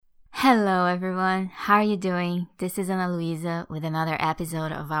Hello everyone, how are you doing? This is Ana Luisa with another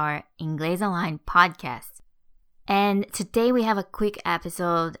episode of our Inglês Online podcast. And today we have a quick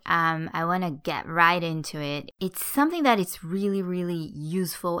episode. I want to get right into it. It's something that is really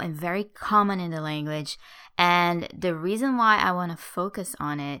useful and very common in the language. And the reason why I want to focus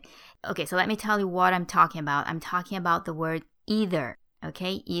on it, okay, so let me tell you what I'm talking about. I'm talking about the word either,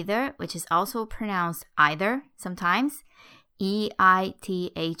 okay? Either, which is also pronounced either sometimes.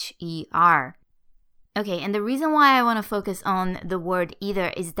 E-I-T-H-E-R. Okay, and the reason why I want to focus on the word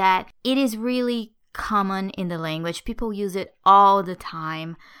either is that it is really common in the language. People use it all the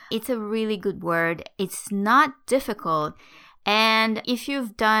time. It's a really good word. It's not difficult. And if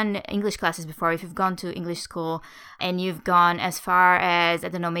you've done English classes before, if you've gone to English school and you've gone as far as, I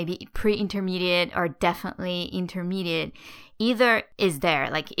don't know, maybe pre-intermediate or definitely intermediate, either is there,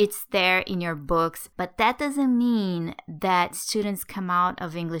 like it's there in your books, but that doesn't mean that students come out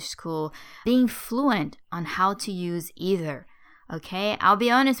of English school being fluent on how to use either. Okay, I'll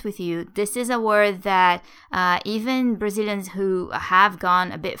be honest with you, this is a word that even Brazilians who have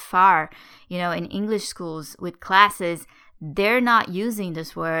gone a bit far, in English schools with classes, they're not using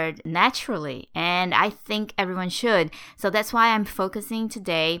this word naturally, and I think everyone should. So that's why I'm focusing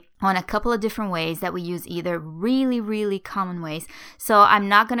today on a couple of different ways that we use either, really common ways. So I'm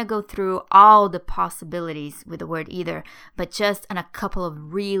not going to go through all the possibilities with the word either, but just on a couple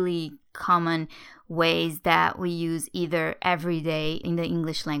of really common ways that we use either every day in the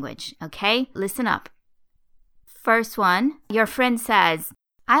English language. Okay, listen up. First one, your friend says,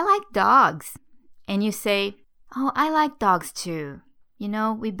 "I like dogs." And you say, "Oh, I like dogs too.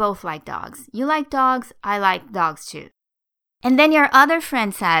 We both like dogs. You like dogs, I like dogs too." And then your other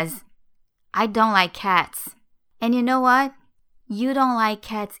friend says, "I don't like cats." And you know what? You don't like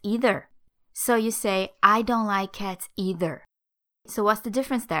cats either. So you say, "I don't like cats either." So what's the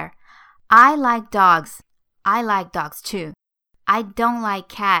difference there? I like dogs. I like dogs too. I don't like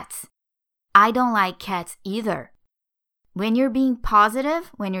cats. I don't like cats either. When you're being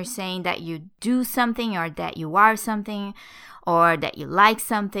positive, when you're saying that you do something or that you are something or that you like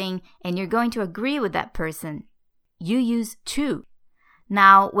something and you're going to agree with that person, you use too.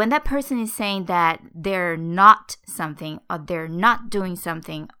 Now, when that person is saying that they're not something or they're not doing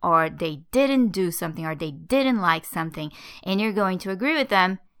something or they didn't do something or they didn't like something and you're going to agree with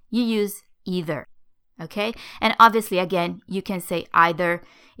them, you use either. Okay? And obviously, again, you can say either.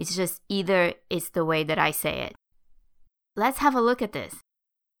 It's just either is the way that I say it. Let's have a look at this.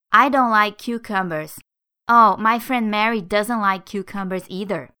 I don't like cucumbers. Oh, my friend Mary doesn't like cucumbers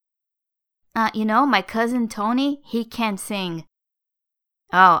either. My cousin Tony, he can't sing.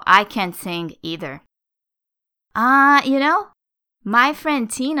 Oh, I can't sing either. My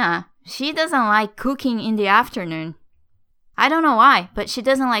friend Tina, she doesn't like cooking in the afternoon. I don't know why, but she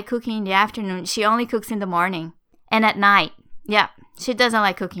doesn't like cooking in the afternoon. She only cooks in the morning and at night. Yeah, she doesn't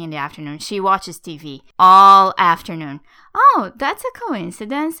like cooking in the afternoon. She watches TV all afternoon. Oh, that's a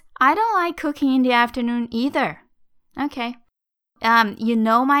coincidence. I don't like cooking in the afternoon either. Okay.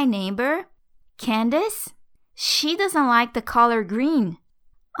 My neighbor, Candace? She doesn't like the color green.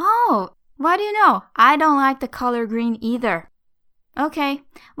 Oh, what do you know? I don't like the color green either. Okay.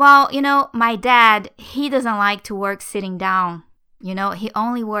 Well, my dad, he doesn't like to work sitting down. He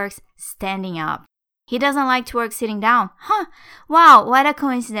only works standing up. He doesn't like to work sitting down. Huh. Wow, what a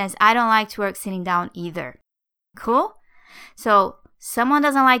coincidence. I don't like to work sitting down either. Cool? So, someone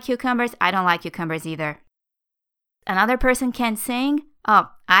doesn't like cucumbers. I don't like cucumbers either. Another person can't sing. Oh,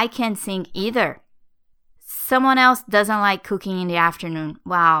 I can't sing either. Someone else doesn't like cooking in the afternoon.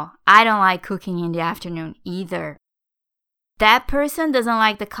 Wow, I don't like cooking in the afternoon either. That person doesn't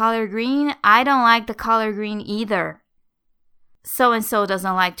like the color green. I don't like the color green either. So-and-so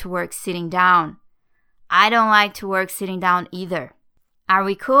doesn't like to work sitting down. I don't like to work sitting down either. Are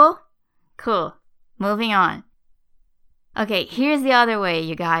we cool? Cool. Moving on. Okay, here's the other way,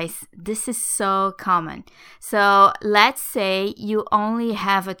 you guys. This is so common. So let's say you only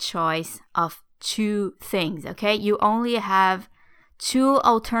have a choice of two things, okay? You only have two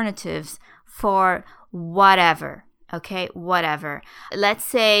alternatives for whatever. Okay, whatever. Let's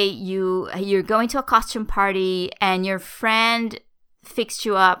say you're going to a costume party and your friend fixed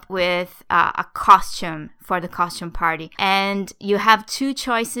you up with a costume for the costume party, and you have two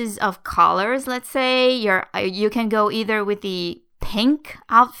choices of colors. Let's say you can go either with the pink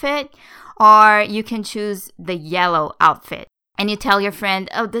outfit or you can choose the yellow outfit. And you tell your friend,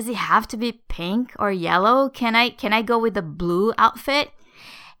 "Oh, does it have to be pink or yellow? Can I go with the blue outfit?"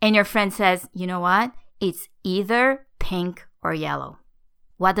 And your friend says, "You know what? It's either pink or yellow."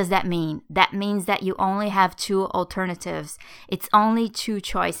 What does that mean? That means that you only have two alternatives. It's only two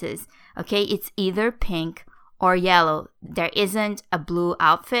choices. Okay, it's either pink or yellow. There isn't a blue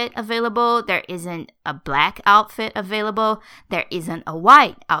outfit available. There isn't a black outfit available. There isn't a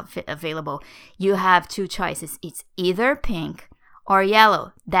white outfit available. You have two choices. It's either pink or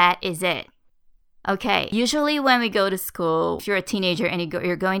yellow. That is it. Okay, usually when we go to school, if you're a teenager and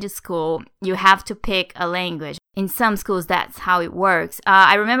you're going to school, you have to pick a language. In some schools, that's how it works.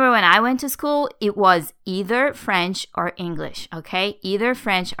 I remember when I went to school, it was either French or English, okay? Either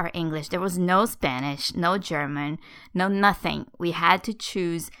French or English. There was no Spanish, no German, no nothing. We had to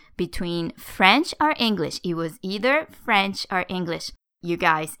choose between French or English. It was either French or English. You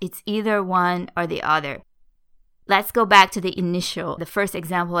guys, it's either one or the other. Let's go back to the first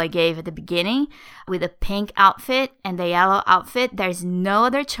example I gave at the beginning with the pink outfit and the yellow outfit. There's no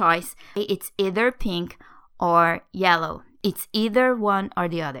other choice. It's either pink or yellow. It's either one or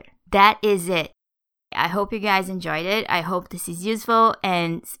the other. That is it. I hope you guys enjoyed it. I hope this is useful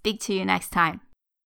and speak to you next time.